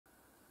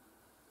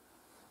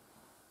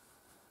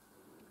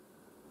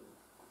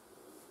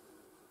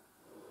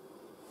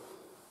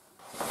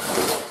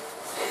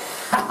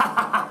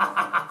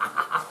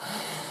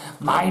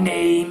My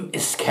name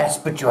is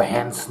Casper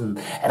Johansson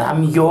and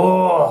I'm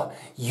your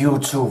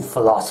YouTube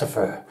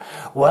philosopher.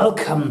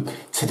 Welcome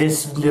to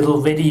this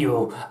little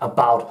video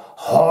about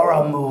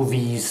horror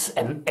movies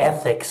and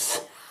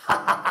ethics.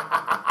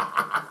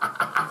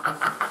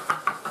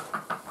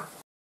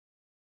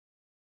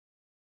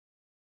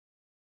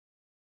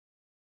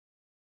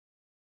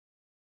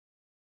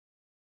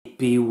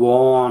 Be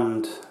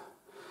warned,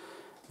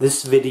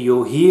 this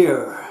video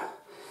here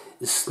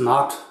is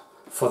not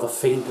for the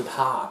faint at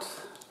heart.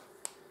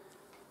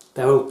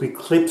 There will be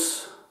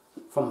clips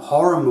from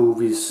horror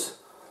movies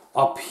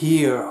up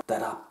here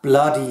that are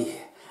bloody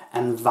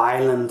and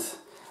violent,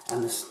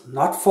 and it's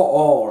not for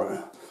all.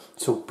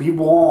 So be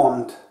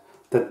warned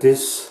that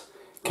this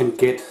can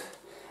get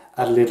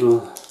a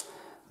little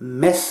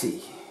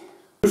messy.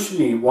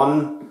 Usually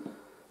one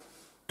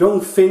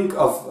don't think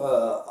of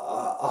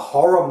a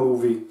horror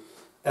movie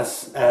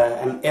as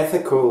an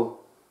ethical,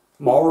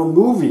 moral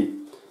movie.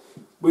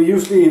 We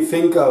usually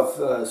think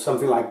of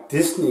something like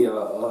Disney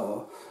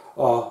or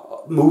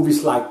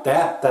movies like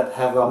that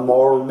have a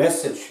moral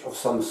message of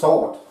some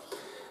sort.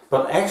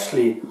 But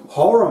actually,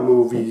 horror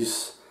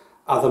movies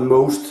are the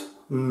most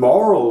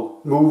moral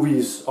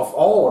movies of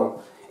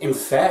all. In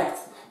fact,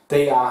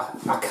 they are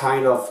a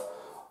kind of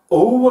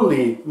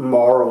overly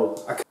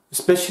moral.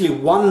 Especially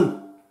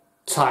one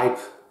type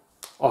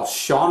or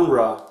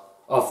genre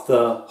of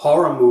the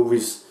horror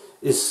movies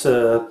is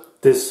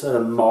this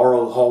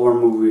moral horror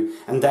movie,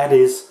 and that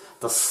is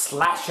the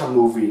slasher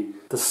movie.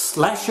 The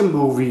slasher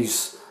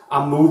movies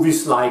are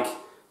movies like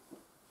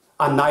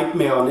A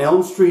Nightmare on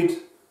Elm Street,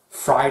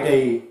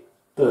 Friday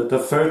the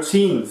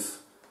 13th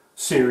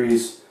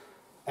series,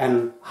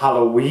 and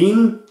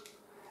Halloween,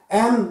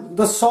 and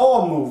the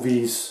Saw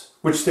movies,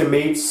 which they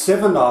made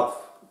 7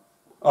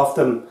 of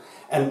them.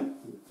 And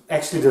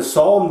actually the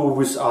Saw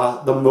movies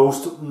are the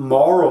most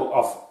moral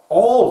of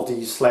all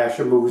these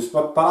slasher movies,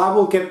 but I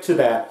will get to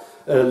that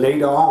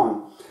later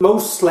on.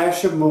 Most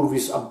slasher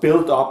movies are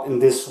built up in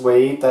this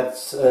way that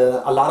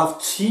a lot of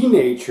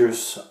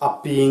teenagers are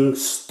being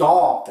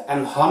stalked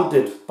and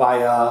hunted by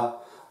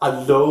a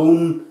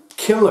lone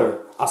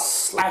killer, a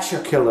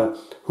slasher killer,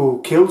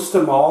 who kills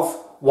them off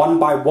one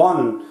by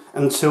one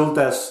until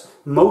there's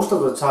most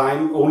of the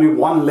time only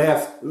one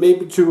left,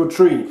 maybe 2 or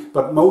 3,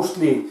 but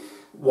mostly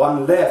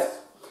one left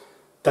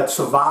that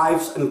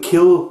survives and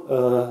kill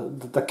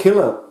the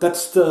killer.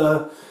 That's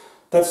the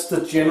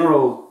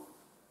general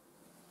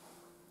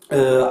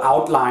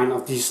outline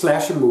of these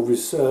slasher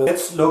movies.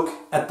 Let's look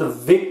at the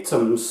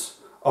victims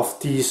of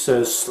these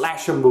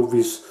slasher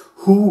movies.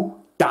 Who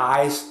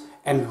dies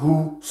and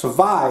who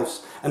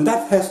survives? And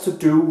that has to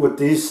do with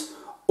this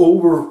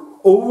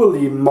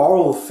overly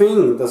moral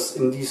thing that's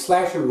in these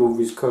slasher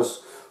movies.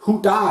 Because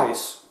who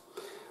dies?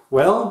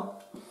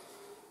 Well,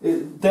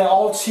 they're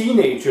all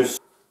teenagers.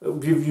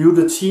 We view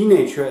the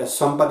teenager as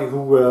somebody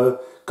who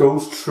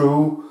goes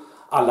through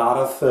a lot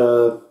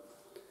of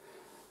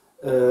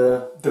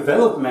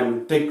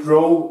development. They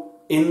grow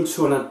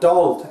into an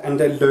adult and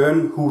they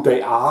learn who they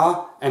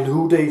are and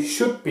who they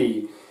should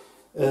be.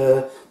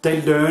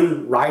 They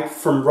learn right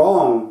from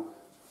wrong,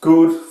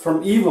 good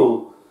from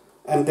evil,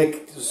 and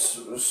they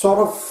sort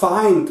of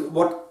find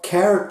what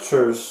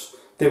characters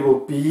they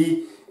will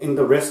be in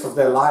the rest of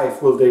their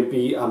life. Will they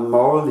be a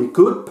morally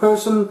good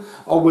person,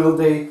 or will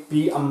they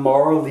be a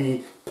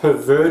morally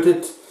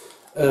perverted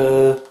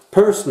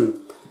person?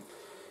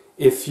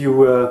 If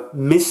you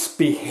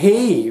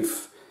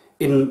misbehave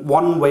in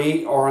one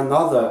way or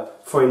another,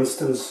 for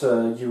instance,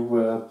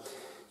 you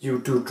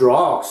do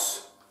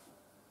drugs,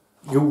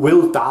 you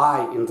will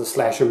die in the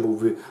slasher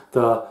movie.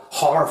 The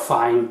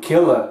horrifying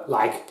killer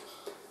like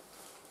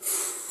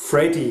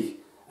Freddy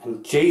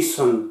and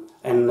Jason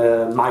and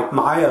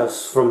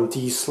Myers from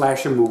these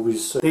slasher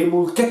movies, they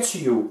will get to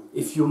you.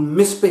 If you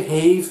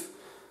misbehave,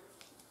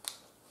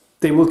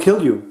 they will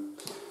kill you.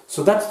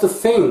 So that's the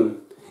thing.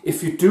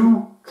 If you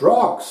do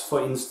drugs,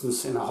 for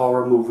instance, in a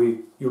horror movie,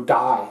 you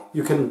die.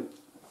 You can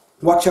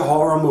watch a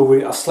horror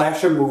movie, a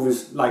slasher movie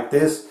like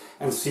this,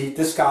 and see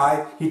this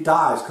guy, he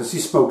dies because he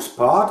smokes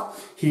pot,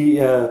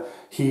 he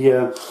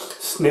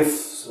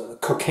sniffs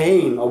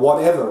cocaine or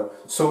whatever,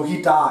 so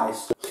he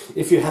dies.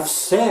 If you have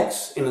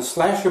sex in a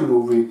slasher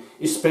movie,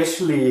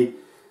 especially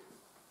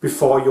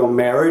before you're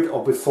married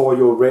or before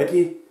you're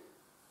ready,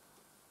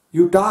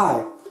 you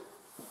die.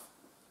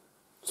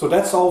 So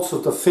that's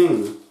also the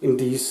thing in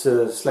these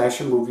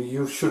slasher movies.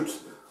 You should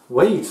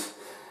wait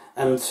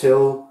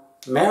until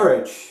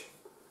marriage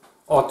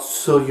or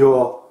till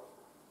you're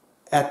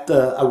at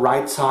a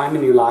right time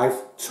in your life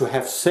to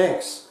have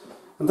sex.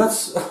 And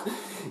that's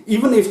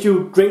even if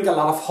you drink a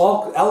lot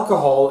of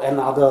alcohol and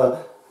are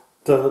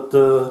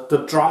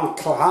the drunk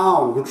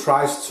clown who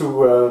tries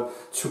to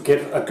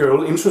get a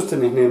girl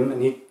interested in him,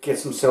 and he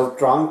gets himself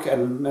drunk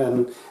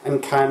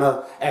and kind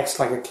of acts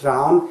like a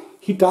clown,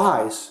 he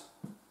dies.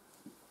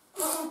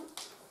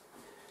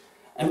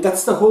 And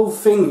that's the whole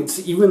thing. It's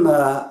even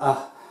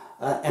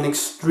an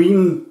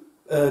extreme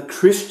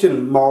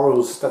Christian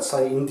morals that's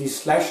in these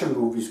slasher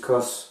movies,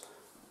 because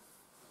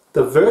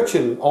the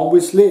virgin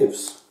always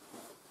lives.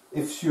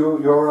 If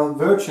you're a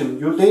virgin,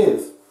 you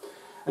live.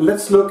 And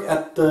let's look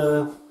at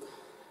the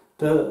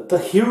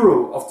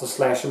hero of the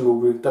slasher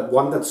movie, that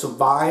one that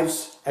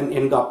survives and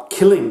end up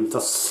killing the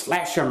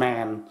slasher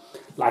man,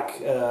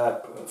 like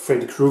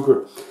Freddy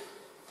Krueger.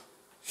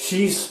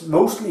 She's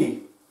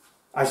mostly,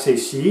 I say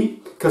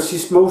she, because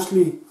she's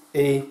mostly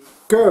a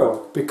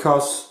girl,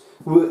 because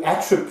we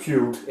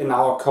attribute in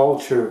our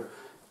culture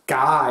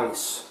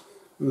guys,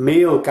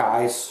 male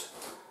guys,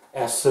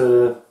 as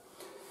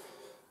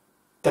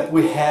that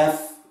we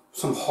have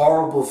some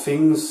horrible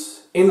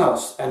things in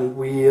us, and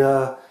we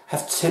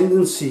have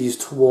tendencies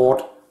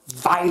toward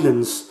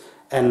violence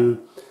and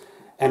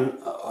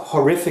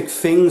horrific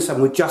things,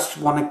 and we just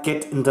want to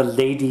get in the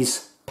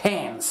ladies'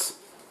 pants.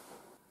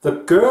 The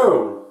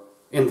girl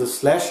in the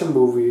slasher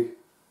movie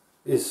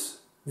is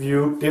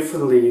viewed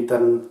differently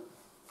than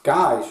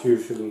guys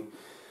usually,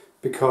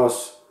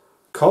 because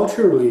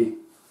culturally,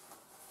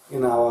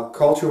 in our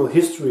cultural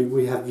history,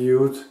 we have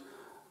viewed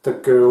the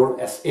girl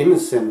as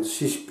innocent.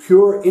 She's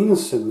pure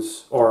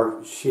innocence,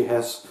 or she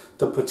has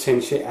the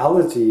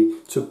potentiality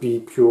to be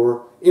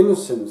pure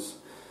innocence.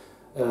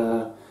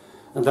 And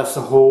that's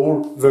the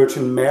whole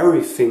Virgin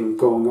Mary thing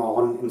going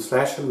on in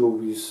slasher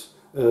movies.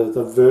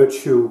 The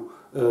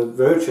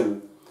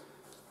virgin.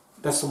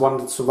 That's the one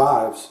that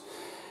survives.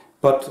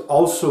 But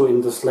also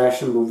in the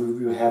slasher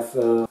movie you have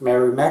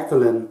Mary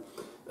Magdalene,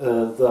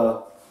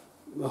 the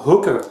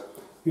hooker.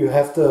 You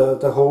have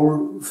the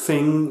whole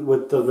thing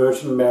with the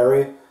Virgin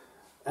Mary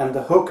and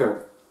the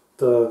hooker,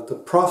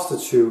 the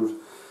prostitute.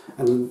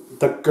 And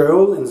the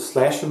girl in the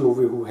slasher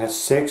movie who has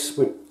sex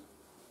with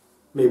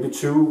maybe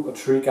 2 or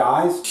 3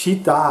 guys, she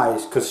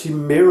dies because she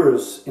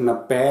mirrors in a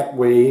bad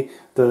way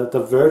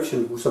the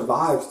virgin who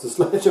survives the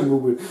slasher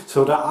movie.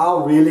 So there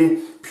are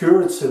really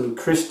Puritan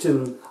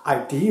Christian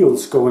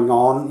ideals going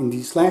on in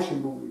these slasher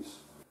movies.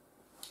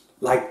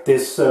 Like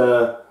this,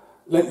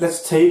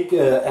 let's take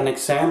an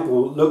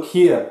example. Look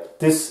here,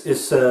 this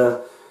is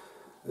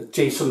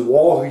Jason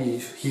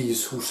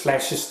Voorhees, who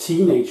slashes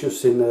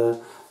teenagers in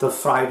the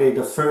Friday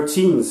the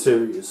 13th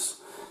series.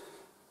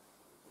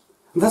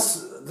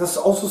 There's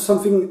also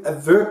something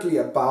overtly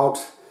about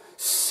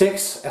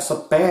sex as a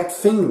bad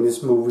thing in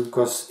this movie,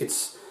 because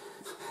it's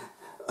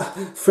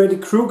Freddy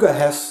Krueger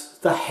has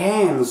the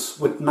hands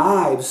with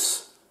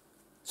knives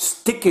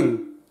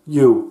sticking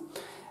you,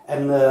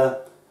 and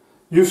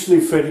usually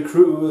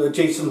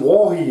Jason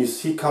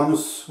Voorhees, he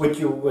comes with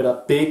you with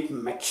a big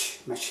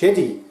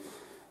machete,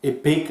 a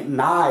big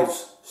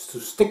knife to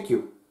stick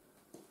you.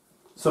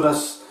 So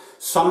there's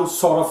some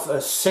sort of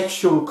a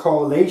sexual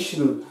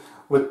correlation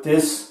with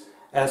this,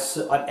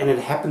 and it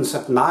happens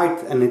at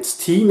night, and it's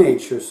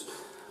teenagers.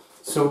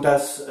 So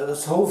there's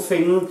this whole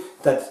thing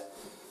that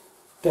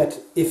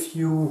if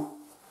you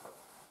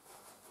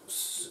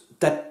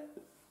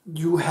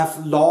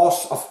have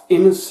loss of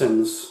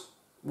innocence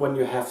when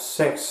you have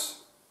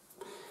sex.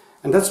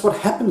 And that's what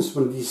happens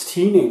when these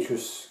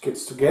teenagers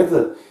gets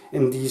together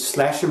in these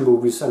slasher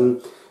movies.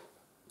 And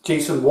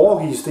Jason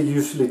Voorhees, they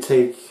usually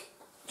take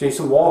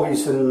Jason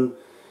Voorhees in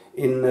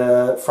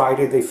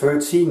Friday the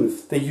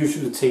 13th. They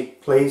usually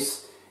take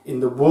place in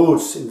the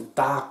woods, in the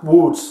dark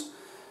woods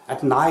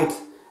at night,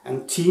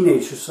 and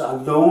teenagers are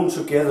alone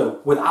together,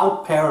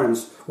 without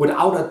parents,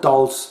 without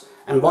adults.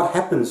 And what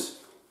happens?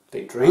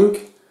 They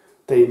drink,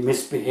 they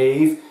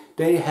misbehave,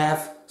 they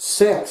have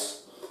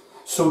sex.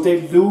 So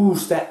they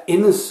lose their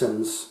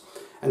innocence.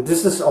 And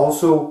this is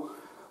also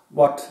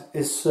what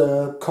is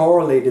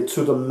correlated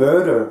to the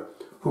murderer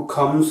who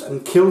comes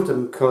and kills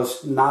them,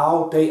 because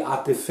now they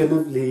are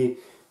definitely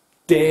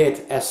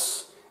dead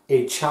as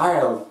a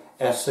child,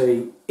 as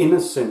a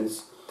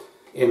innocence.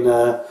 In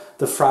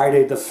the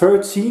Friday the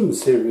 13th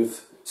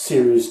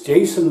series,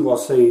 Jason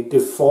was a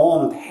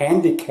deformed,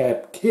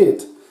 handicapped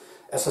kid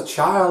as a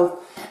child,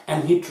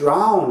 and he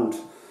drowned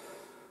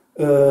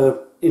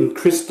in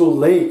Crystal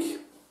Lake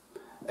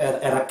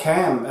at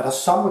a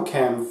summer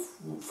camp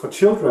for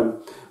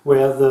children,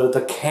 where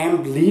the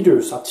camp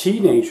leaders are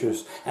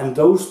teenagers, and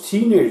those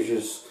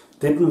teenagers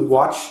didn't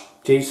watch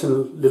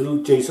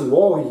little Jason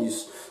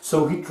Voorhees,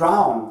 so he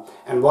drowned.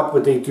 And what were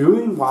they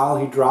doing while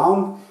he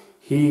drowned?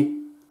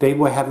 They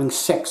were having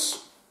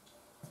sex.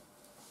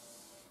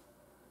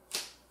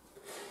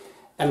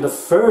 And the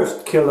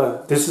first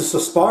killer, this is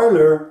a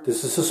spoiler,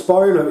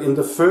 in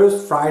the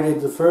first Friday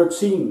the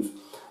 13th,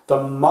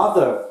 the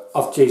mother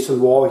of Jason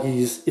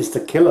Voorhees is the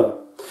killer.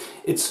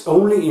 It's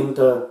only in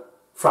the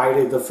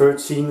Friday the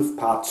 13th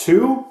part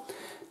 2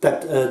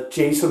 that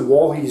Jason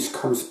Voorhees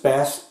comes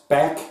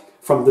back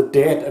from the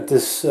dead at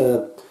this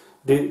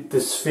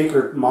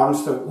disfigured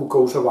monster who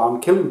goes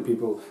around killing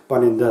people.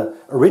 But in the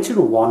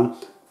original one,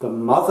 the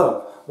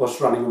mother was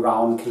running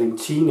around killing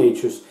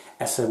teenagers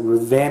as a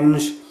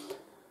revenge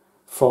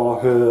for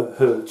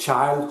her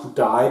child who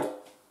died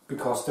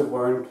because they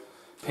weren't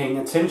paying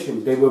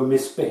attention, they were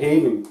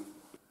misbehaving.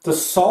 The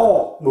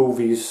Saw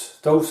movies,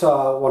 those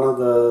are one of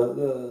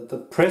the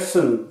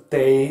present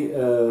day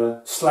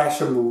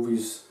slasher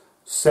movies.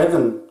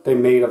 7 they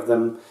made of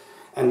them,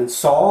 And in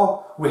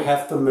Saw we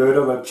have the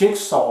murderer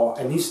Jigsaw,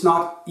 and he's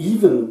not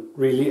even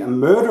really a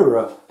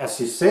murderer as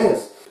he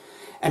says.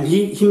 And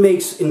he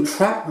makes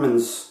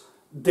entrapments,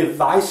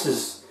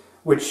 devices,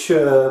 which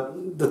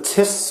the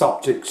test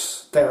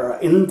subjects that are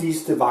in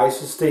these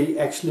devices, they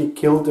actually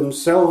kill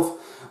themselves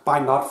by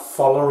not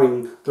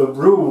following the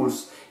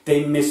rules.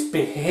 They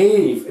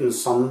misbehave in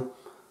some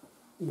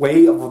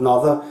way or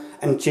another,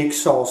 and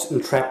Jigsaw's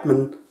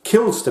entrapment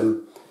kills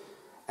them.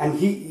 And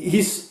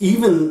he's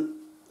even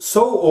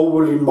so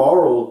overly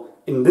moral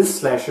in this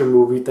slasher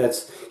movie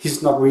that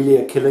he's not really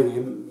a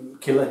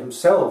killer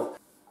himself.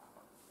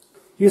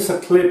 Here's a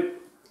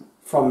clip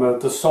from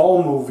the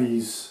Saw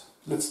movies.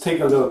 Let's take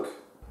a look.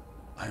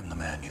 I'm the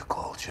man you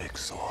call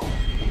Jigsaw.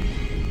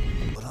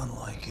 But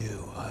unlike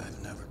you,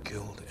 I've never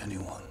killed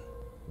anyone.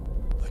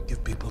 I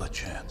give people a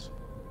chance.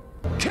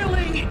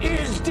 Killing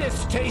is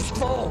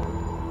distasteful!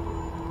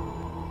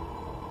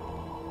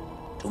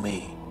 To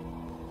me,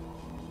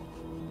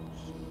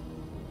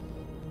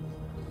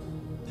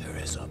 there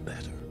is a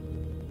better,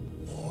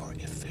 more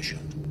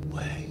efficient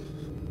way.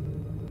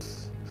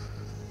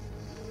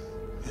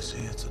 You see,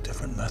 it's a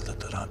different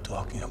method that I'm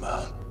talking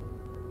about.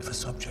 If a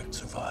subject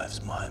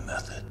survives my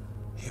method,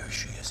 he or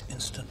she is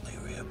instantly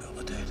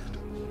rehabilitated.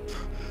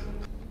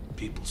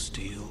 People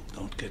steal,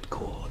 don't get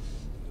caught,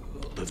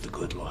 live the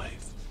good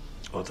life.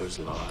 Others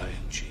lie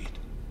and cheat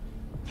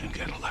and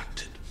get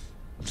elected.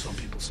 Some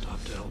people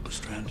stop to help a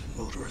stranded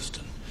motorist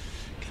and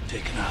get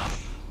taken out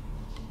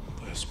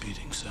by a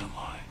speeding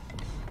semi.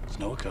 There's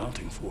no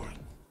accounting for it.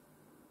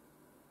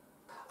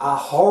 Are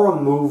horror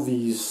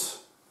movies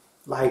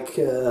like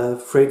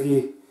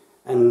Freddy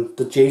and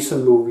the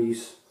Jason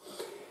movies,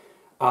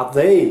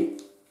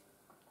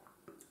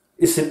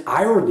 is it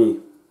irony?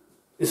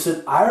 Is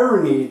it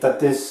irony that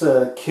this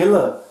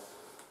killer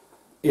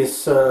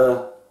is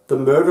the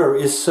murderer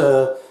is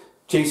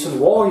Jason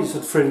Voorhees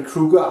and Freddy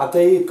Krueger? Are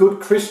they good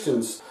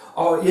Christians?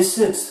 Or is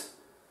it,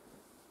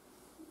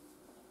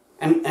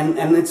 and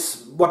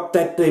it's what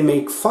that they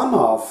make fun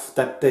of,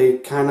 that they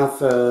kind of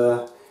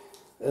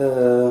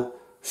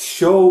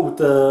show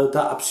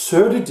the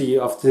absurdity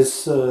of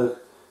this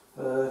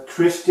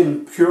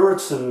Christian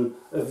Puritan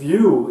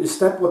view? Is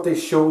that what they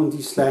show in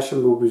these slasher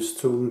movies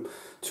to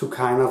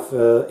kind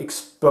of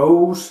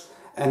expose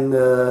and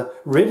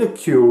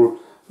ridicule?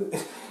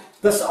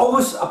 There's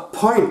always a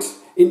point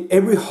in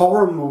every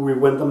horror movie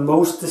when the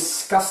most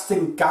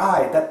disgusting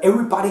guy that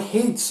everybody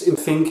hates and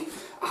think,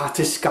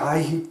 this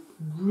guy, he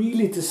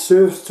really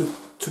deserves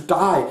to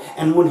die.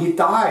 And when he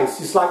dies,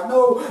 he's like,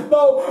 no,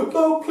 no,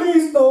 no,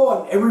 please,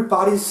 no. And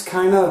everybody's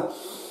kind of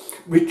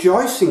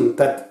rejoicing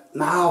that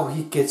now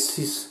he gets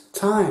his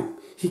time.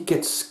 He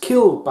gets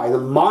killed by the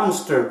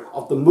monster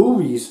of the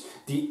movies,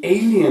 the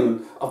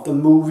alien of the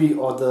movie,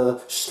 or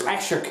the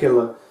slasher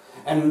killer.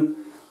 And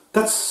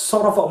that's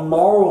sort of a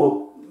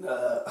moral,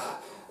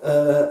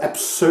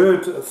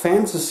 absurd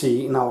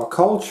fantasy in our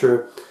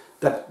culture,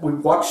 that we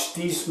watch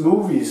these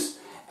movies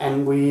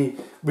and we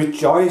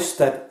rejoice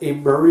that a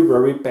very,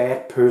 very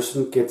bad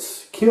person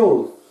gets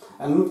killed.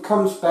 And it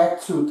comes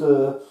back to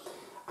the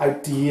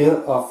idea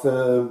of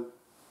the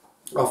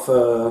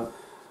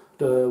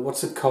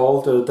what's it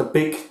called, the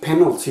big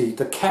penalty,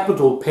 the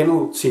capital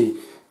penalty,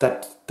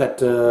 that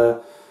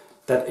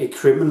a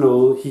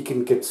criminal, he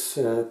can get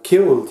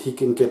killed, he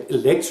can get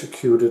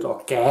electrocuted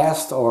or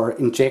gassed or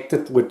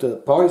injected with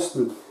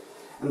poison.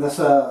 And there's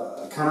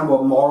a kind of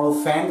a moral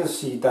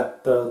fantasy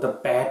that the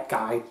bad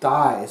guy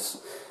dies.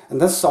 And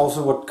that's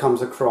also what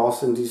comes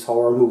across in these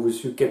horror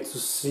movies. You get to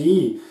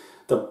see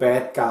the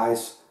bad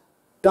guys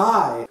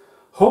die.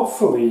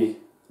 Hopefully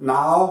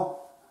now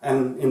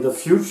and in the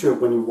future,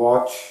 when you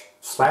watch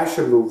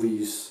slasher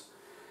movies,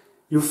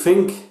 you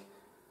think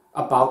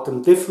about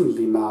them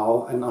differently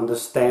now and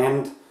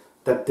understand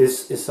that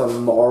this is a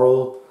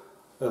moral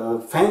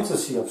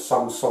fantasy of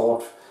some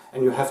sort.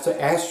 And you have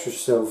to ask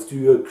yourself, do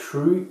you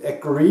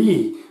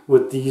agree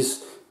with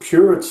these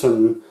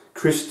Puritan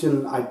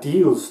Christian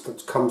ideals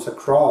that comes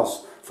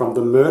across from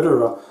the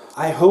murderer?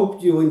 I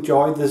hope you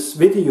enjoy this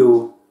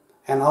video,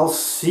 and I'll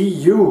see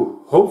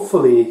you,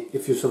 hopefully,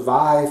 if you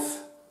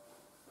survive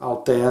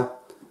out there,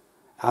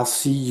 I'll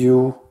see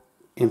you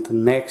in the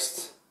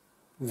next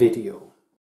video.